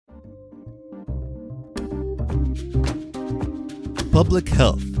Public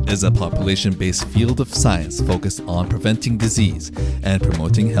health is a population-based field of science focused on preventing disease and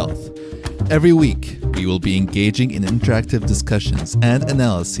promoting health. Every week, we will be engaging in interactive discussions and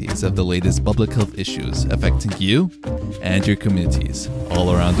analyses of the latest public health issues affecting you and your communities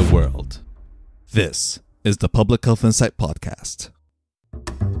all around the world. This is the Public Health Insight Podcast.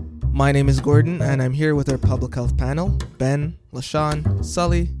 My name is Gordon, and I'm here with our public health panel, Ben, LaShawn,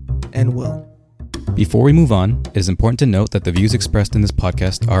 Sully, and Will. Before we move on, it is important to note that the views expressed in this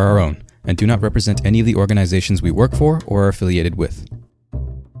podcast are our own and do not represent any of the organizations we work for or are affiliated with.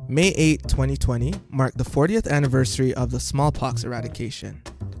 May 8, 2020 marked the 40th anniversary of the smallpox eradication.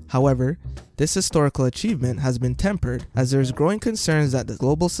 However, this historical achievement has been tempered as there is growing concerns that the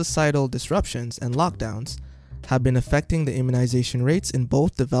global societal disruptions and lockdowns have been affecting the immunization rates in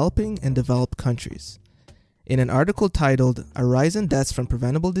both developing and developed countries. In an article titled, "A Rise in Deaths from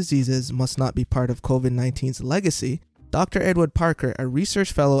Preventable Diseases Must Not Be Part of COVID-19's Legacy," Dr. Edward Parker, a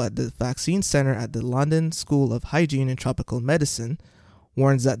research fellow at the Vaccine Center at the London School of Hygiene and Tropical Medicine,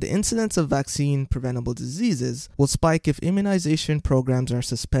 warns that the incidence of vaccine-preventable diseases will spike if immunization programs are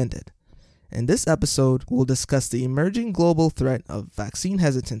suspended. In this episode, we'll discuss the emerging global threat of vaccine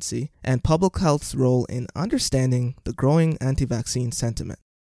hesitancy and public health's role in understanding the growing anti-vaccine sentiment.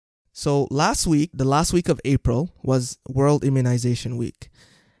 So the last week of April, was World Immunization Week.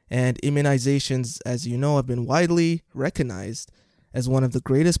 And immunizations, as you know, have been widely recognized as one of the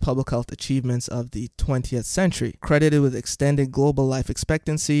greatest public health achievements of the 20th century, credited with extending global life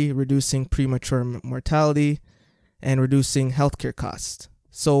expectancy, reducing premature mortality, and reducing healthcare costs.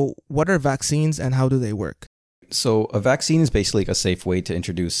 So what are vaccines and how do they work? So a vaccine is basically a safe way to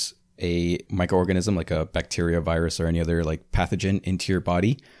introduce a microorganism like a bacteria, virus, or any other pathogen into your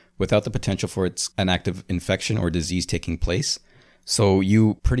body without the potential for an active infection or disease taking place. So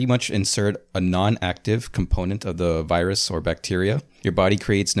you pretty much insert a non-active component of the virus or bacteria. Your body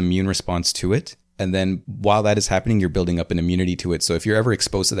creates an immune response to it. And then while that is happening, you're building up an immunity to it. So if you're ever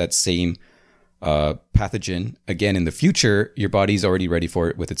exposed to that same pathogen again in the future, your body's already ready for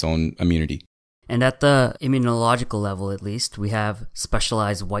it with its own immunity. And at the immunological level, at least, we have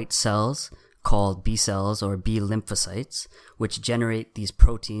specialized white cells called B cells or B lymphocytes, which generate these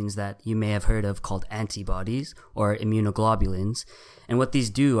proteins that you may have heard of called antibodies or immunoglobulins. And what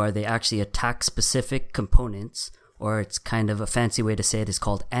these do are they actually attack specific components, or it's kind of a fancy way to say it is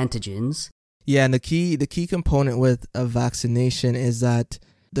called antigens. Yeah, and the key component with a vaccination is that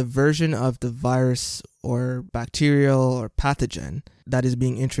the version of the virus or bacterial or pathogen that is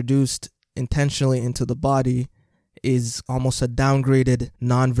being introduced intentionally into the body is almost a downgraded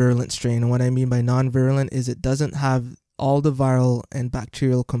non-virulent strain. And what I mean by non-virulent is it doesn't have all the viral and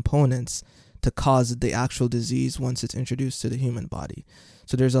bacterial components to cause the actual disease once it's introduced to the human body.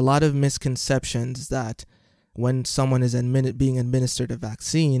 So there's a lot of misconceptions that when someone is being administered a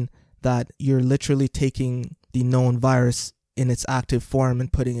vaccine, that you're literally taking the known virus in its active form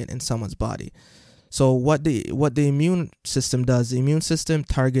and putting it in someone's body. So what the immune system does, the immune system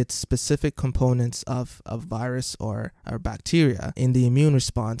targets specific components of virus or bacteria in the immune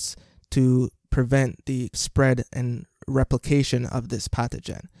response to prevent the spread and replication of this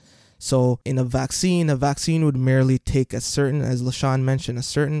pathogen. So in a vaccine would merely take a certain, as LaShawn mentioned, a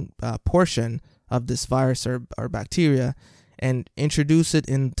certain portion of this virus or bacteria and introduce it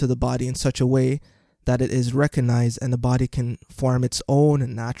into the body in such a way that it is recognized and the body can form its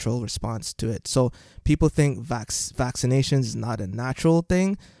own natural response to it. So people think vaccinations is not a natural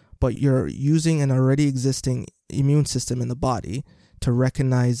thing, but you're using an already existing immune system in the body to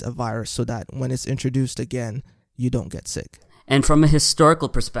recognize a virus so that when it's introduced again, you don't get sick. And from a historical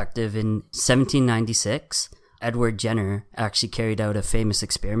perspective, in 1796, Edward Jenner actually carried out a famous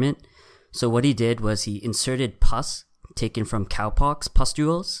experiment. So what he did was he inserted pus taken from cowpox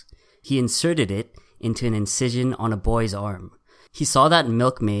pustules. He inserted it into an incision on a boy's arm. He saw that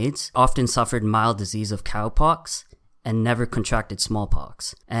milkmaids often suffered mild disease of cowpox and never contracted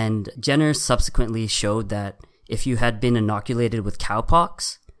smallpox. And Jenner subsequently showed that if you had been inoculated with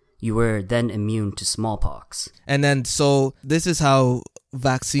cowpox, you were then immune to smallpox. And then, so this is how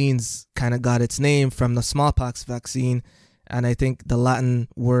vaccines kind of got its name, from the smallpox vaccine. And I think the Latin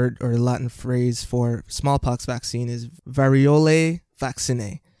word or Latin phrase for smallpox vaccine is variole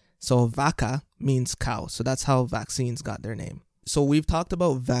vaccinae. So vacca means cow. So that's how vaccines got their name. So we've talked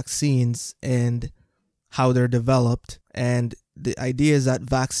about vaccines and how they're developed. And the idea is that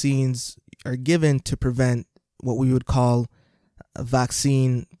vaccines are given to prevent what we would call a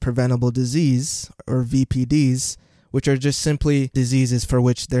vaccine preventable disease, or VPDs, which are just simply diseases for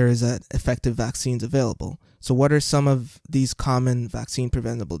which there is effective vaccines available. So what are some of these common vaccine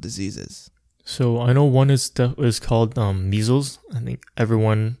preventable diseases? So I know one is called measles. I think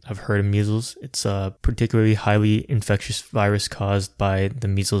everyone have heard of measles. It's a particularly highly infectious virus caused by the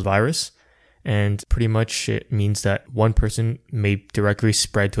measles virus. And pretty much it means that one person may directly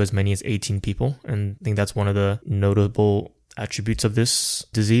spread to as many as 18 people. And I think that's one of the notable attributes of this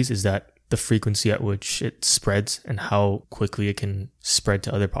disease is that the frequency at which it spreads and how quickly it can spread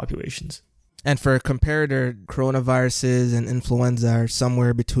to other populations. And for a comparator, coronaviruses and influenza are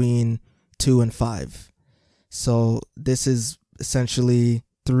somewhere between 2 and 5. So this is essentially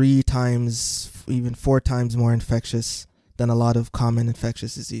 3 times, even 4 times more infectious than a lot of common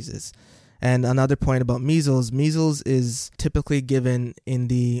infectious diseases. And another point about measles is typically given in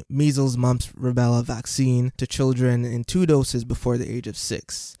the measles, mumps, rubella vaccine to children in 2 doses before the age of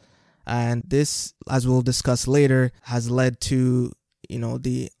 6. And this, as we'll discuss later, has led to,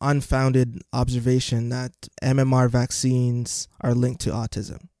 the unfounded observation that MMR vaccines are linked to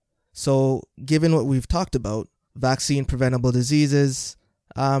autism. So given what we've talked about, vaccine preventable diseases,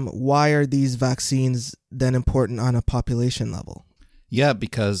 why are these vaccines then important on a population level? Yeah,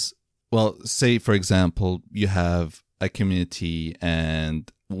 because, well, say, for example, you have a community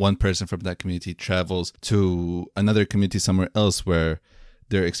and one person from that community travels to another community somewhere else where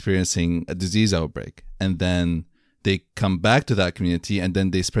they're experiencing a disease outbreak. And then they come back to that community and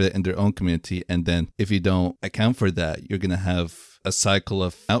then they spread it in their own community. And then if you don't account for that, you're going to have a cycle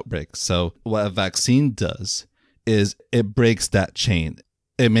of outbreaks. So what a vaccine does is it breaks that chain.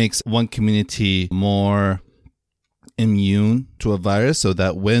 It makes one community more immune to a virus so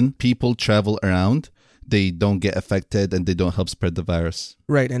that when people travel around, they don't get affected and they don't help spread the virus.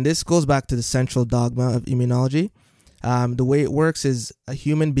 Right. And this goes back to the central dogma of immunology. The way it works is a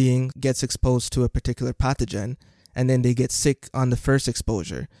human being gets exposed to a particular pathogen and then they get sick on the first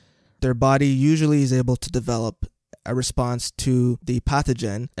exposure. Their body usually is able to develop a response to the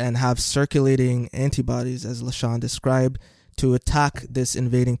pathogen and have circulating antibodies, as LaShawn described, to attack this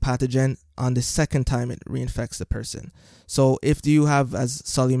invading pathogen on the second time it reinfects the person. So if you have, as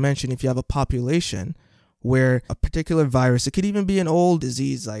Sully mentioned, if you have a population where a particular virus, it could even be an old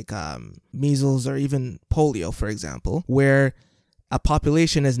disease like measles or even polio, for example, where a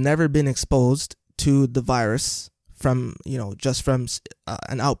population has never been exposed to the virus from, just from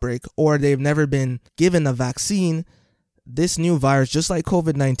an outbreak, or they've never been given a vaccine, this new virus, just like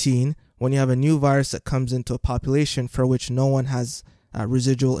COVID-19, when you have a new virus that comes into a population for which no one has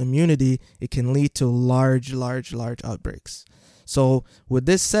residual immunity, it can lead to large outbreaks. So with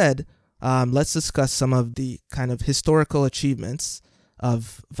this said, let's discuss some of the kind of historical achievements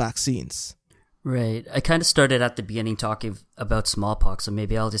of vaccines. Right. I kind of started at the beginning talking about smallpox, so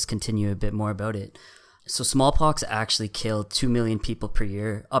maybe I'll just continue a bit more about it. So smallpox actually killed 2 million people per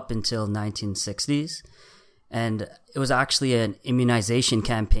year up until 1960s. And it was actually an immunization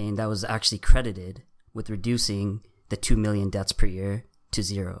campaign that was actually credited with reducing the 2 million deaths per year to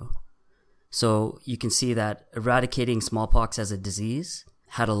 0. So you can see that eradicating smallpox as a disease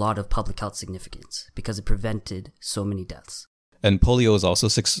had a lot of public health significance because it prevented so many deaths. And polio is also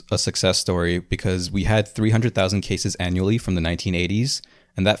a success story because we had 300,000 cases annually from the 1980s,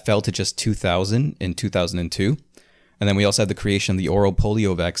 and that fell to just 2,000 in 2002. And then we also had the creation of the oral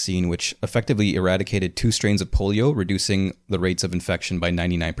polio vaccine, which effectively eradicated 2 strains of polio, reducing the rates of infection by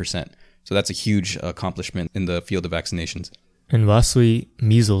 99%. So that's a huge accomplishment in the field of vaccinations. And lastly,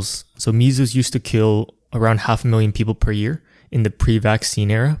 measles. So measles used to kill around 500,000 people per year in the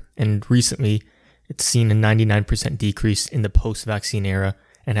pre-vaccine era. And recently, it's seen a 99% decrease in the post-vaccine era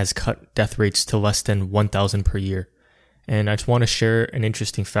and has cut death rates to less than 1,000 per year. And I just want to share an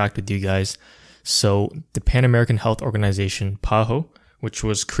interesting fact with you guys. So the Pan American Health Organization, PAHO, which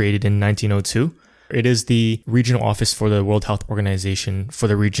was created in 1902, it is the regional office for the World Health Organization for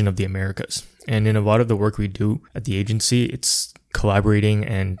the region of the Americas. And in a lot of the work we do at the agency, it's collaborating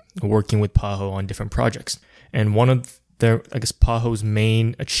and working with PAHO on different projects. And one of PAHO's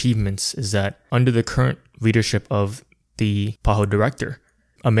main achievements is that under the current leadership of the PAHO director,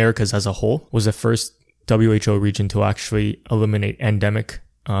 Americas as a whole was the first WHO region to actually eliminate endemic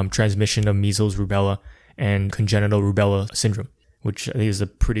transmission of measles, rubella, and congenital rubella syndrome, which I think is a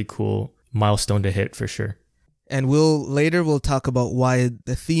pretty cool milestone to hit for sure. And we'll talk about why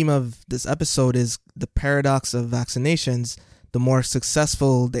the theme of this episode is the paradox of vaccinations. The more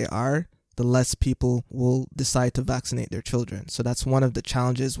successful they are, the less people will decide to vaccinate their children. So that's one of the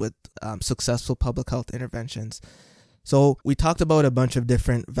challenges with successful public health interventions. So we talked about a bunch of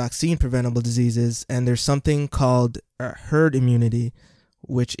different vaccine preventable diseases, and there's something called herd immunity,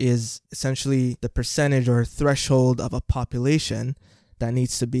 which is essentially the percentage or threshold of a population that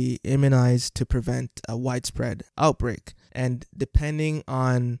needs to be immunized to prevent a widespread outbreak. And depending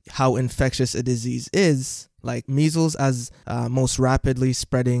on how infectious a disease is, like measles as most rapidly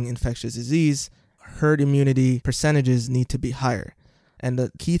spreading infectious disease, herd immunity percentages need to be higher. And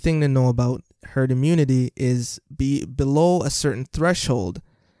the key thing to know about herd immunity is below a certain threshold,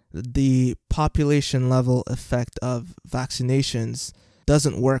 the population level effect of vaccinations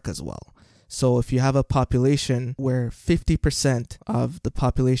doesn't work as well. So if you have a population where 50% of the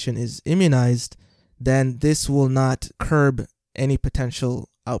population is immunized, then this will not curb any potential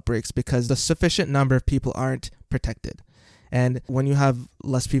outbreaks because the sufficient number of people aren't protected. And when you have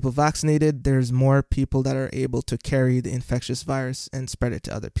less people vaccinated, there's more people that are able to carry the infectious virus and spread it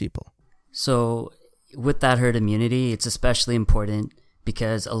to other people. So with that herd immunity, it's especially important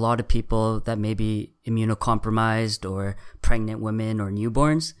because a lot of people that may be immunocompromised or pregnant women or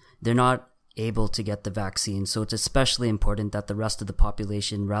newborns, they're not able to get the vaccine. So it's especially important that the rest of the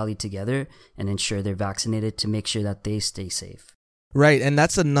population rally together and ensure they're vaccinated to make sure that they stay safe. Right. And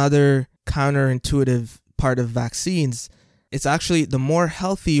that's another counterintuitive part of vaccines. It's actually the more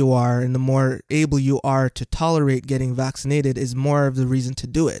healthy you are and the more able you are to tolerate getting vaccinated is more of the reason to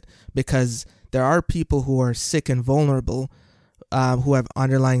do it, because there are people who are sick and vulnerable who have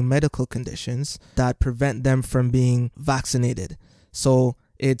underlying medical conditions that prevent them from being vaccinated. So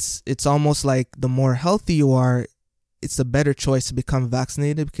it's almost like the more healthy you are, it's a better choice to become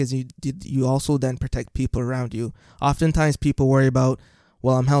vaccinated because you also then protect people around you. Oftentimes people worry about,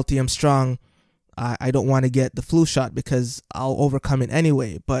 well, I'm healthy, I'm strong, I don't want to get the flu shot because I'll overcome it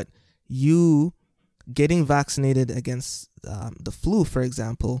anyway. But you getting vaccinated against the flu, for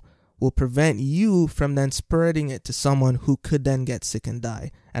example, will prevent you from then spreading it to someone who could then get sick and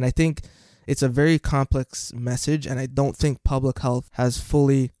die. And I think it's a very complex message, and I don't think public health has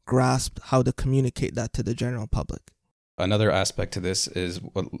fully grasped how to communicate that to the general public. Another aspect to this is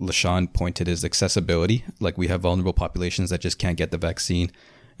what LaShawn pointed is accessibility. Like we have vulnerable populations that just can't get the vaccine.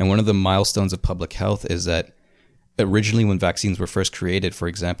 And one of the milestones of public health is that originally when vaccines were first created, for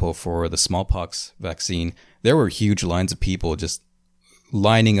example, for the smallpox vaccine, there were huge lines of people just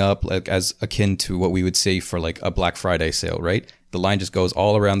lining up, like as akin to what we would say for like a Black Friday sale, right? The line just goes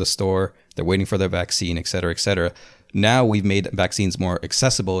all around the store. They're waiting for their vaccine, et cetera, et cetera. Now we've made vaccines more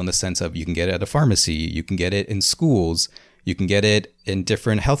accessible in the sense of you can get it at a pharmacy, you can get it in schools, you can get it in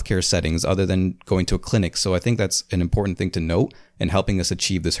different healthcare settings other than going to a clinic. So I think that's an important thing to note in helping us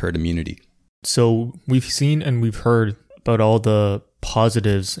achieve this herd immunity. So we've seen and we've heard about all the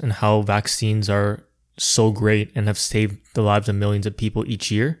positives and how vaccines are so great and have saved the lives of millions of people each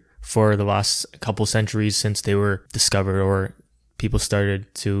year for the last couple centuries since they were discovered or people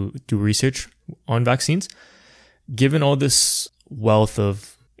started to do research on vaccines. Given all this wealth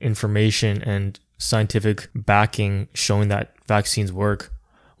of information and scientific backing showing that vaccines work,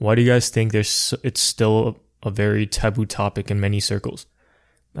 why do you guys think it's still a very taboo topic in many circles?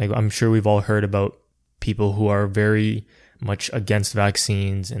 Like, I'm sure we've all heard about people who are very much against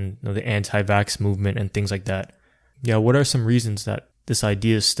vaccines and the anti-vax movement and things like that. Yeah, what are some reasons that this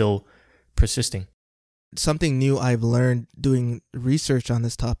idea is still persisting? Something new I've learned doing research on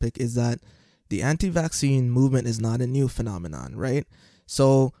this topic is that the anti-vaccine movement is not a new phenomenon, right?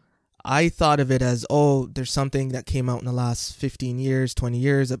 So I thought of it as, there's something that came out in the last 15 years, 20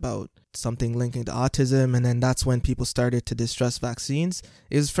 years about something linking to autism, and then that's when people started to distrust vaccines.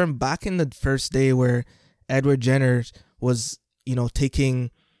 It was from back in the first day where Edward Jenner was,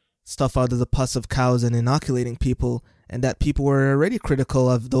 taking stuff out of the pus of cows and inoculating people, and that people were already critical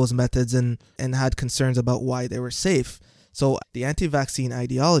of those methods and had concerns about why they were safe. So the anti-vaccine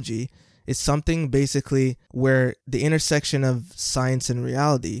ideology is something basically where the intersection of science and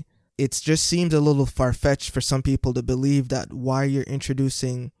reality, it just seems a little far-fetched for some people to believe that why you're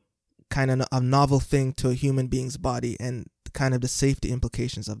introducing kind of a novel thing to a human being's body and kind of the safety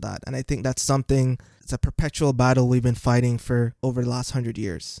implications of that. And I think that's something, it's a perpetual battle we've been fighting for over the last 100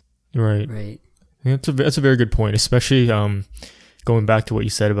 years. Right. Yeah, that's a very good point, especially going back to what you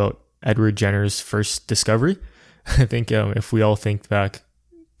said about Edward Jenner's first discovery. I think if we all think back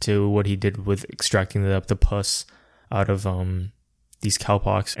to what he did with extracting the pus out of these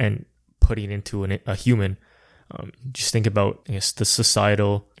cowpox and putting it into a human, just think about, I guess, the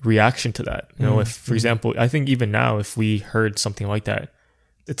societal reaction to that. If, for example, I think even now, if we heard something like that,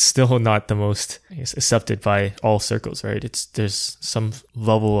 it's still not the most, I guess, accepted by all circles, right? There's some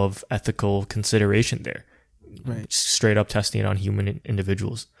level of ethical consideration there, right? Straight up testing it on human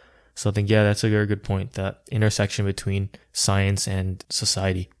individuals. So I think, yeah, that's a very good point, that intersection between science and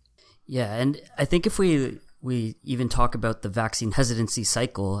society. Yeah, and I think if we even talk about the vaccine hesitancy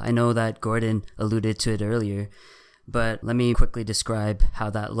cycle, I know that Gordon alluded to it earlier, but let me quickly describe how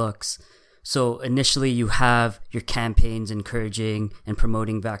that looks. So initially you have your campaigns encouraging and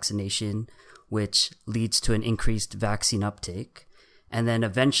promoting vaccination, which leads to an increased vaccine uptake. And then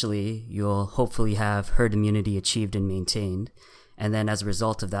eventually you'll hopefully have herd immunity achieved and maintained. And then as a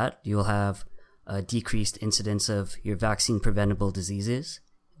result of that, you'll have a decreased incidence of your vaccine preventable diseases,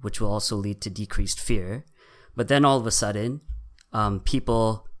 which will also lead to decreased fear. But then all of a sudden,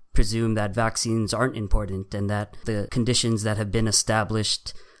 people presume that vaccines aren't important and that the conditions that have been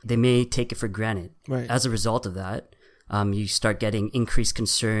established, they may take it for granted. Right. As a result of that, you start getting increased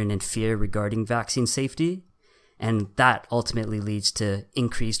concern and fear regarding vaccine safety. And that ultimately leads to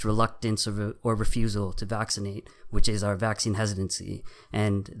increased reluctance or refusal to vaccinate, which is our vaccine hesitancy.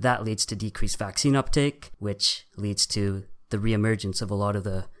 And that leads to decreased vaccine uptake, which leads to the reemergence of a lot of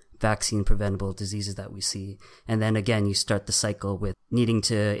the vaccine preventable diseases that we see. And then again, you start the cycle with needing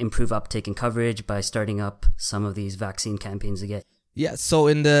to improve uptake and coverage by starting up some of these vaccine campaigns again. Yeah, so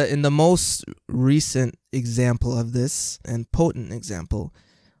in the most recent example of this and potent example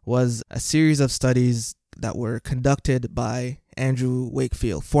was a series of studies that were conducted by Andrew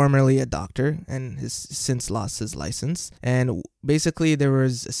Wakefield, formerly a doctor and has since lost his license. And basically there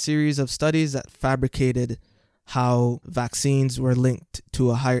was a series of studies that fabricated how vaccines were linked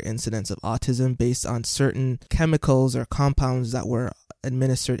to a higher incidence of autism based on certain chemicals or compounds that were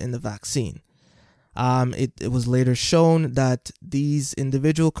administered in the vaccine. It was later shown that these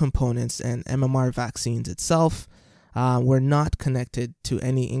individual components and MMR vaccines itself were not connected to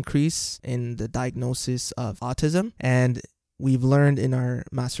any increase in the diagnosis of autism. And we've learned in our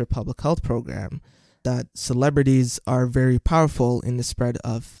Master of Public Health program that celebrities are very powerful in the spread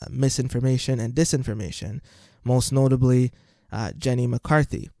of misinformation and disinformation, most notably Jenny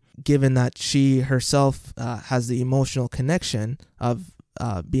McCarthy, given that she herself has the emotional connection of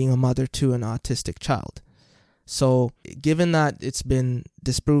being a mother to an autistic child. So given that it's been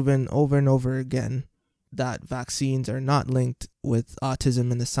disproven over and over again that vaccines are not linked with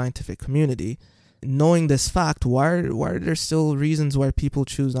autism in the scientific community, knowing this fact, why are there still reasons why people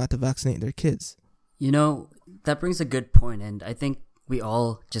choose not to vaccinate their kids? You know, that brings a good point, and I think we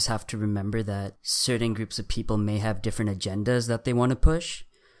all just have to remember that certain groups of people may have different agendas that they want to push.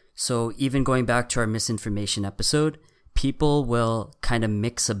 So even going back to our misinformation episode, people will kind of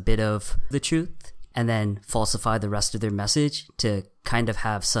mix a bit of the truth and then falsify the rest of their message to kind of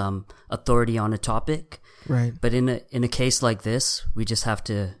have some authority on a topic. Right. But in a case like this, we just have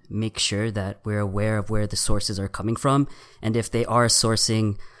to make sure that we're aware of where the sources are coming from. And if they are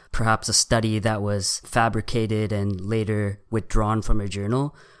sourcing perhaps a study that was fabricated and later withdrawn from a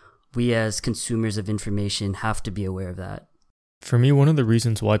journal, we as consumers of information have to be aware of that. For me, one of the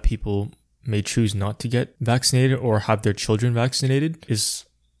reasons why people may choose not to get vaccinated or have their children vaccinated is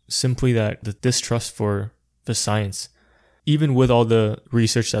simply that the distrust for the science. Even with all the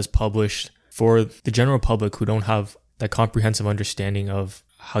research that's published, for the general public who don't have that comprehensive understanding of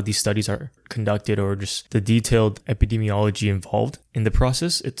how these studies are conducted or just the detailed epidemiology involved in the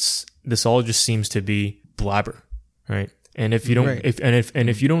process, this all just seems to be blabber, right? And if you don't, right.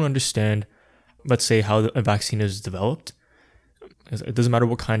 if you don't understand, let's say, how a vaccine is developed, it doesn't matter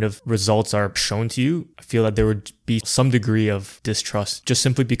what kind of results are shown to you. I feel that there would be some degree of distrust just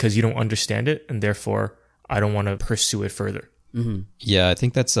simply because you don't understand it, and therefore I don't want to pursue it further. Mm-hmm. Yeah, I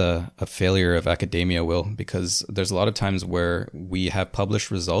think that's a failure of academia, Will, because there's a lot of times where we have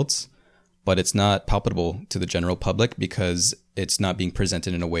published results, but it's not palpable to the general public because it's not being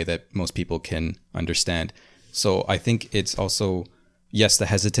presented in a way that most people can understand. So I think it's also, yes, the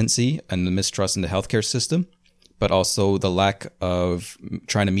hesitancy and the mistrust in the healthcare system, but also the lack of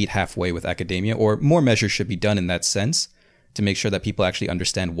trying to meet halfway with academia, or more measures should be done in that sense to make sure that people actually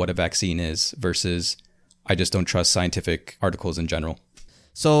understand what a vaccine is versus I just don't trust scientific articles in general.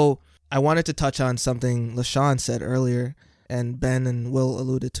 So I wanted to touch on something LaShawn said earlier, and Ben and Will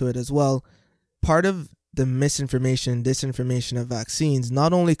alluded to it as well. Part of the misinformation and disinformation of vaccines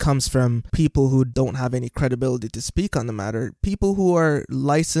not only comes from people who don't have any credibility to speak on the matter, people who are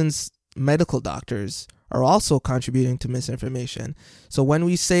licensed medical doctors are also contributing to misinformation. So when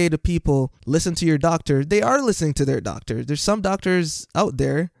we say to people, listen to your doctor, they are listening to their doctor. There's some doctors out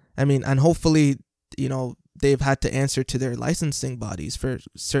there, and hopefully, they've had to answer to their licensing bodies for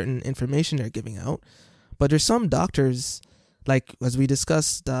certain information they're giving out. But there's some doctors, like as we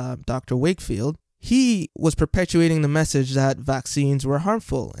discussed, Dr. Wakefield, he was perpetuating the message that vaccines were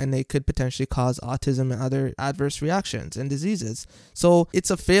harmful and they could potentially cause autism and other adverse reactions and diseases. So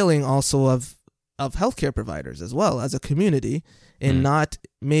it's a failing also of healthcare providers as well as a community in not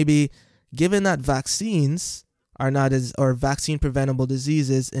maybe, given that vaccines are not as, or vaccine preventable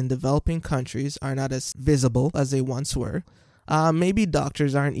diseases in developing countries are not as visible as they once were. Maybe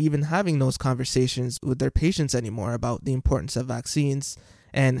doctors aren't even having those conversations with their patients anymore about the importance of vaccines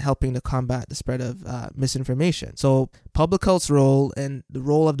and helping to combat the spread of misinformation. So public health's role and the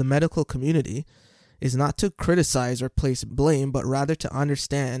role of the medical community is not to criticize or place blame, but rather to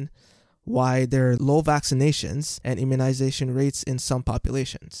understand why there are low vaccinations and immunization rates in some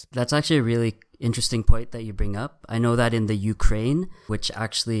populations. That's actually a really interesting point that you bring up. I know that in the Ukraine, which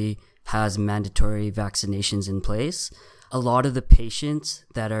actually has mandatory vaccinations in place, a lot of the patients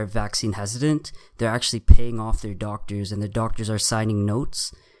that are vaccine hesitant, they're actually paying off their doctors, and the doctors are signing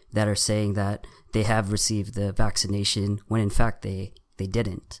notes that are saying that they have received the vaccination when in fact they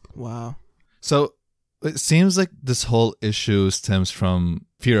didn't. Wow. So it seems like this whole issue stems from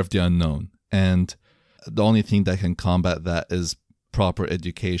fear of the unknown. And the only thing that can combat that is proper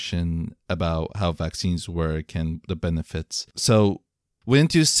education about how vaccines work and the benefits. So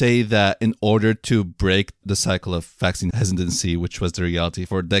wouldn't you say that in order to break the cycle of vaccine hesitancy, which was the reality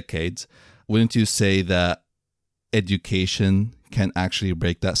for decades, wouldn't you say that education can actually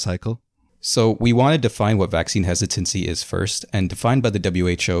break that cycle? So we want to define what vaccine hesitancy is first, and defined by the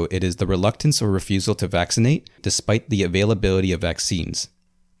WHO, it is the reluctance or refusal to vaccinate despite the availability of vaccines.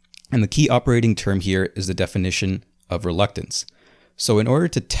 And the key operating term here is the definition of reluctance. So in order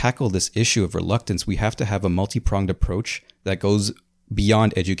to tackle this issue of reluctance, we have to have a multi-pronged approach that goes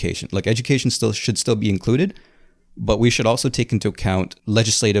beyond education. Like education should still be included, but we should also take into account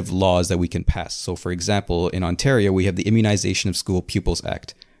legislative laws that we can pass. So for example, in Ontario, we have the Immunization of School Pupils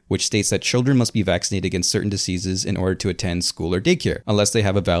Act, which states that children must be vaccinated against certain diseases in order to attend school or daycare, unless they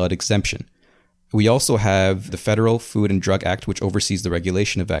have a valid exemption. We also have the Federal Food and Drug Act, which oversees the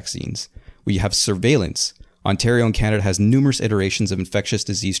regulation of vaccines. We have surveillance. Ontario and Canada has numerous iterations of infectious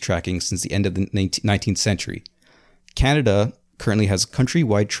disease tracking since the end of the 19th century. Canada currently has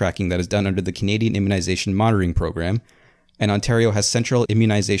countrywide tracking that is done under the Canadian Immunization Monitoring Program, and Ontario has central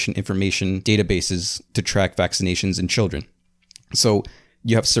immunization information databases to track vaccinations in children. So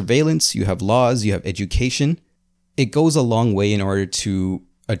you have surveillance, you have laws, you have education. It goes a long way in order to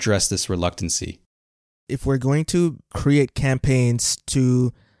address this reluctancy. If we're going to create campaigns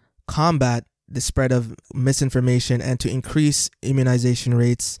to combat the spread of misinformation and to increase immunization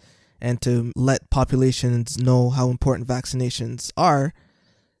rates and to let populations know how important vaccinations are,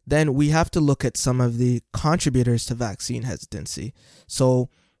 then we have to look at some of the contributors to vaccine hesitancy. So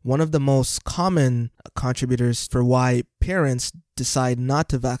one of the most common contributors for why parents decide not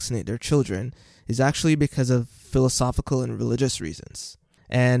to vaccinate their children is actually because of philosophical and religious reasons.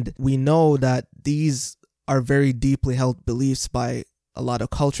 And we know that these are very deeply held beliefs by a lot of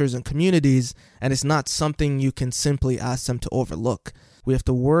cultures and communities, and it's not something you can simply ask them to overlook. We have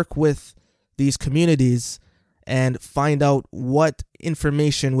to work with these communities and find out what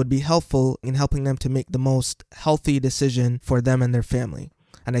information would be helpful in helping them to make the most healthy decision for them and their family.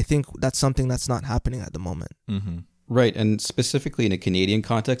 And I think that's something that's not happening at the moment. Mm-hmm. Right. And specifically in a Canadian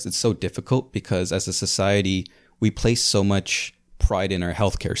context, it's so difficult because as a society, we place so much pride in our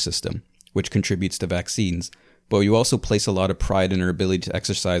healthcare system, which contributes to vaccines. But you also place a lot of pride in our ability to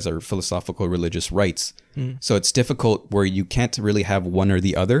exercise our philosophical religious rights. So it's difficult where you can't really have one or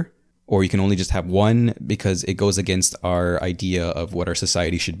the other, or you can only just have one because it goes against our idea of what our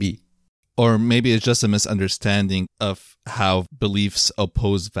society should be. Or maybe it's just a misunderstanding of how beliefs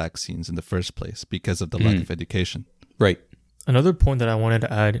oppose vaccines in the first place because of the lack of education. Right. Another point that I wanted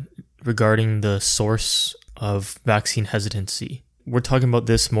to add regarding the source of vaccine hesitancy. We're talking about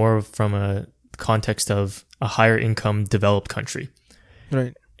this more from a context of a higher income developed country.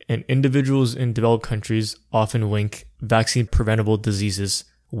 Right. And individuals in developed countries often link vaccine preventable diseases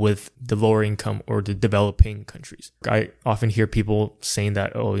with the lower income or the developing countries. I often hear people saying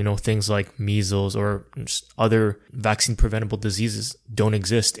that, things like measles or other vaccine preventable diseases don't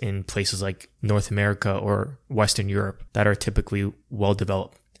exist in places like North America or Western Europe that are typically well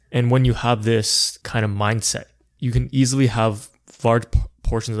developed. And when you have this kind of mindset, you can easily have large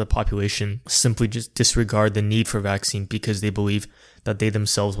portions of the population simply just disregard the need for vaccine because they believe that they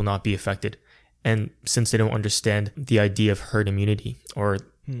themselves will not be affected. And since they don't understand the idea of herd immunity or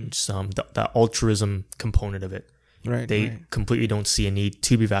that altruism component of it, they completely don't see a need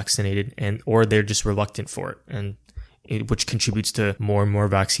to be vaccinated, or they're just reluctant for it, which contributes to more and more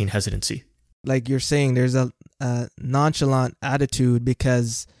vaccine hesitancy. Like you're saying, there's a nonchalant attitude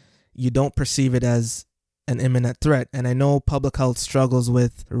because you don't perceive it as an imminent threat. And I know public health struggles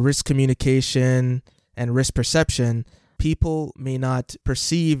with risk communication and risk perception. People may not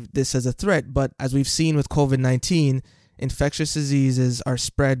perceive this as a threat, but as we've seen with COVID-19, infectious diseases are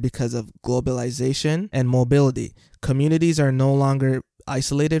spread because of globalization and mobility. Communities are no longer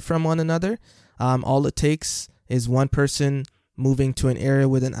isolated from one another. All it takes is one person moving to an area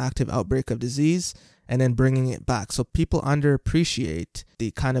with an active outbreak of disease and then bringing it back. So people underappreciate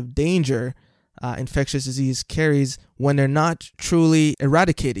the kind of danger infectious disease carries when they're not truly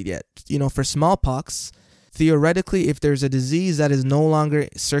eradicated yet. For smallpox, theoretically, if there's a disease that is no longer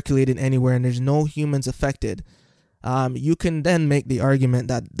circulating anywhere and there's no humans affected, you can then make the argument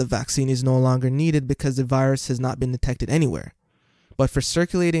that the vaccine is no longer needed because the virus has not been detected anywhere. But for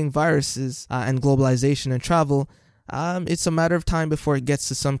circulating viruses and globalization and travel, it's a matter of time before it gets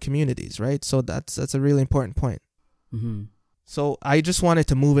to some communities, right? So that's a really important point. Mm-hmm. So I just wanted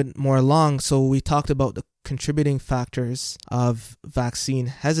to move it more along. So we talked about the contributing factors of vaccine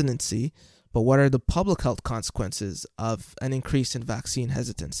hesitancy, but what are the public health consequences of an increase in vaccine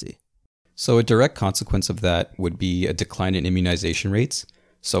hesitancy? So a direct consequence of that would be a decline in immunization rates.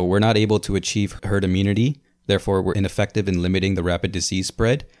 So we're not able to achieve herd immunity. Therefore, we're ineffective in limiting the rapid disease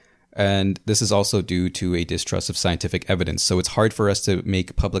spread. And this is also due to a distrust of scientific evidence. So it's hard for us to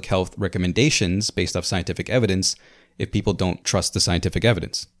make public health recommendations based off scientific evidence if people don't trust the scientific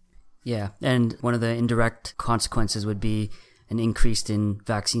evidence. Yeah, and one of the indirect consequences would be an increase in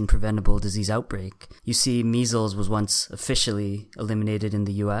vaccine-preventable disease outbreak. You see, measles was once officially eliminated in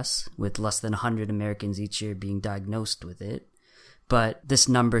the US, with less than 100 Americans each year being diagnosed with it. But this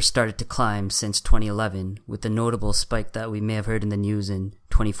number started to climb since 2011, with the notable spike that we may have heard in the news in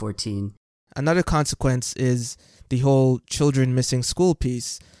 2014. Another consequence is the whole children missing school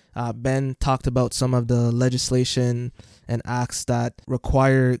piece. Ben talked about some of the legislation and acts that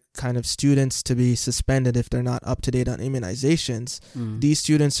require kind of students to be suspended if they're not up to date on immunizations. These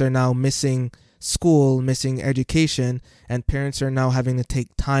students are now missing school, missing education, and parents are now having to take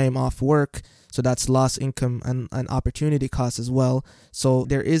time off work. So that's lost income and opportunity costs as well. So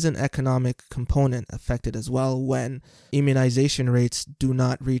there is an economic component affected as well when immunization rates do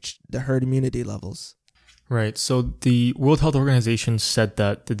not reach the herd immunity levels. Right. So the World Health Organization said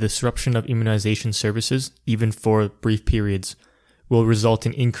that the disruption of immunization services, even for brief periods, will result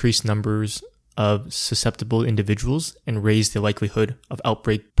in increased numbers of susceptible individuals and raise the likelihood of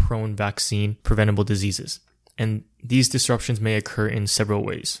outbreak-prone vaccine-preventable diseases. And these disruptions may occur in several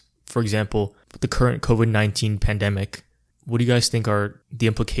ways. For example, with the current COVID-19 pandemic, what do you guys think are the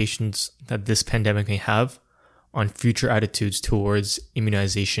implications that this pandemic may have on future attitudes towards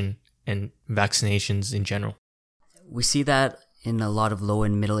immunization and vaccinations in general? We see that in a lot of low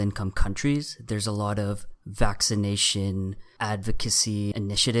and middle income countries. There's a lot of vaccination advocacy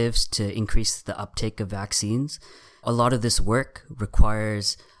initiatives to increase the uptake of vaccines. A lot of this work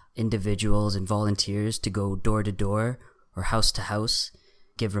requires individuals and volunteers to go door to door or house to house,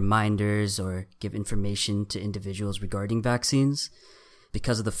 give reminders or give information to individuals regarding vaccines.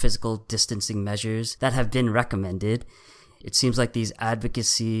 Because of the physical distancing measures that have been recommended, it seems like these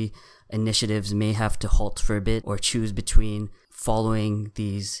advocacy initiatives may have to halt for a bit or choose between following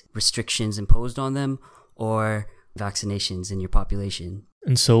these restrictions imposed on them or vaccinations in your population.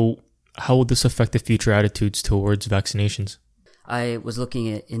 And so how will this affect the future attitudes towards vaccinations? I was looking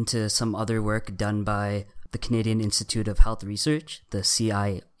into some other work done by the Canadian Institute of Health Research, the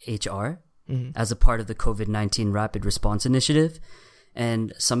CIHR, as a part of the COVID-19 Rapid Response Initiative.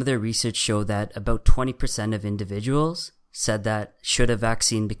 And some of their research showed that about 20% of individuals said that should a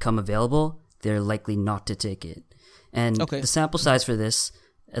vaccine become available, they're likely not to take it. And the sample size for this,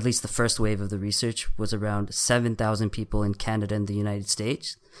 at least the first wave of the research, was around 7,000 people in Canada and the United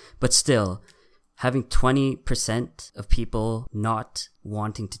States. But still, having 20% of people not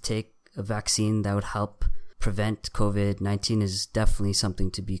wanting to take a vaccine that would help prevent COVID-19 is definitely something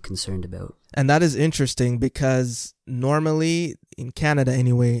to be concerned about. And that is interesting because normally, in Canada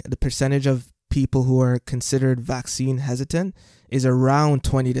anyway, the percentage of people who are considered vaccine hesitant is around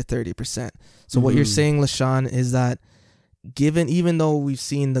 20 to 30%. So what you're saying, LaShawn, is that even though we've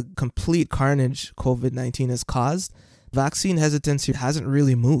seen the complete carnage COVID-19 has caused, vaccine hesitancy hasn't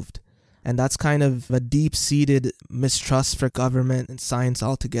really moved. And that's kind of a deep-seated mistrust for government and science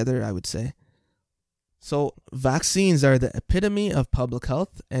altogether, I would say. So vaccines are the epitome of public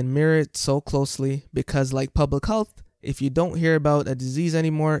health and mirror it so closely because, like public health, if you don't hear about a disease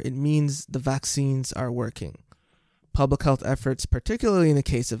anymore, it means the vaccines are working. Public health efforts, particularly in the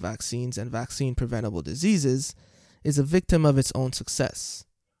case of vaccines and vaccine-preventable diseases, is a victim of its own success.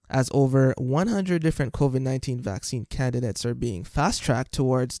 As over 100 different COVID-19 vaccine candidates are being fast-tracked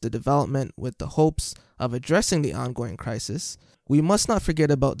towards the development with the hopes of addressing the ongoing crisis, we must not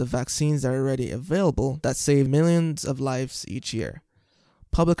forget about the vaccines that are already available that save millions of lives each year.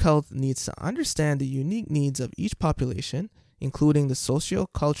 Public health needs to understand the unique needs of each population, including the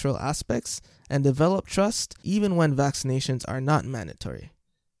socio-cultural aspects, and develop trust even when vaccinations are not mandatory.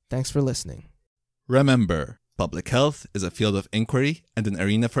 Thanks for listening. Remember, public health is a field of inquiry and an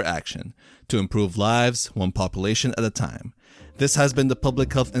arena for action to improve lives one population at a time. This has been the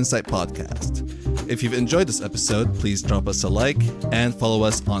Public Health Insight Podcast. If you've enjoyed this episode, please drop us a like and follow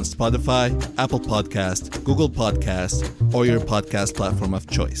us on Spotify, Apple Podcast, Google Podcast, or your podcast platform of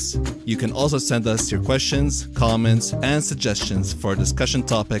choice. You can also send us your questions, comments, and suggestions for discussion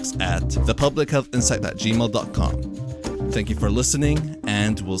topics at thepublichealthinsight@gmail.com. Thank you for listening,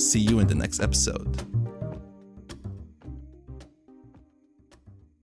 and we'll see you in the next episode.